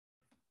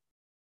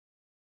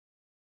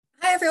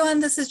Hi, everyone.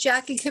 This is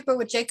Jackie Cooper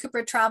with Jay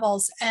Cooper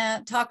Travels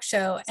and Talk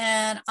Show.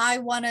 And I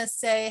want to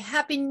say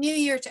Happy New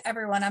Year to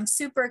everyone. I'm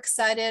super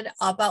excited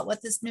about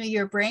what this new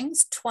year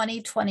brings.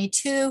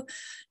 2022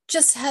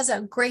 just has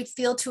a great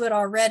feel to it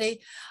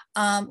already.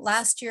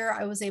 Last year,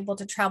 I was able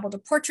to travel to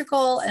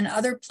Portugal and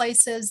other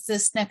places.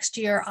 This next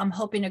year, I'm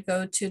hoping to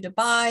go to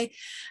Dubai,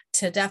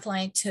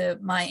 definitely to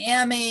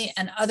Miami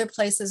and other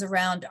places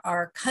around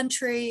our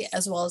country,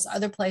 as well as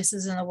other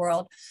places in the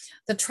world.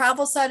 The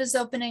travel side is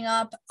opening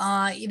up,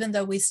 even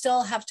though we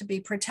still have to be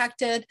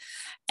protected.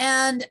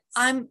 And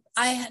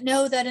I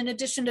know that in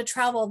addition to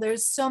travel,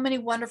 there's so many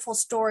wonderful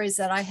stories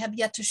that I have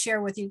yet to share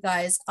with you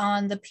guys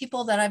on the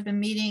people that I've been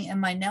meeting in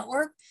my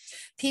network,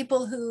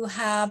 people who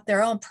have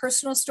their own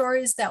personal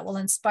stories that will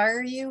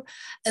inspire you,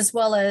 as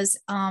well as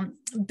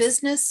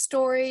business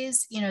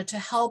stories, to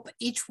help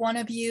each one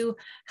of you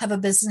have a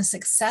business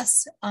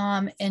success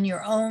in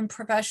your own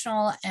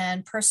professional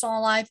and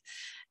personal life.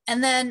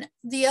 And then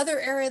the other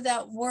area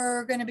that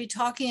we're going to be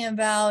talking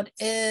about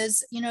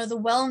is, the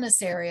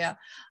wellness area,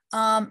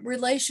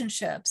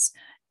 relationships,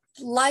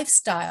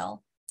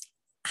 lifestyle.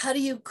 How do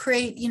you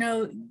create,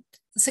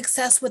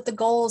 success with the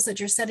goals that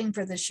you're setting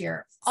for this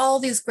year? All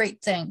these great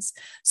things.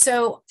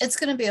 So it's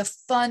going to be a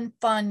fun,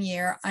 fun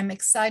year. I'm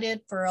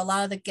excited for a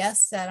lot of the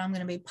guests that I'm going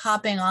to be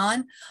popping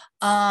on.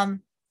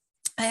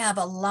 I have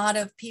a lot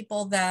of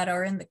people that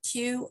are in the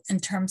queue in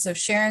terms of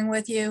sharing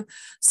with you.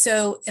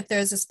 So if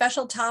there's a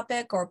special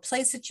topic or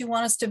place that you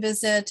want us to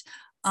visit,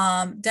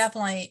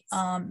 definitely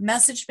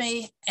message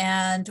me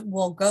and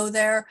we'll go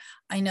there.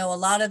 I know a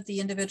lot of the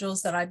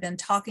individuals that I've been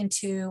talking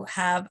to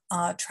have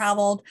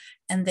traveled,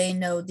 and they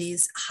know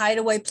these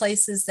hideaway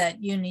places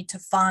that you need to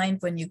find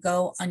when you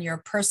go on your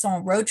personal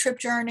road trip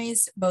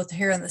journeys, both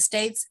here in the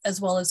States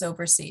as well as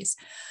overseas.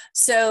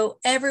 So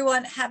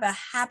everyone have a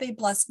happy,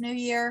 blessed new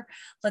year.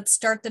 Let's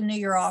start the new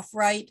year off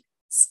right.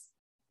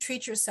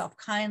 Treat yourself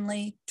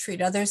kindly,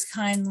 treat others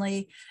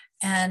kindly,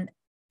 and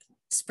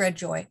spread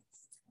joy.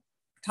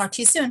 Talk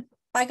to you soon.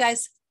 Bye,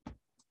 guys.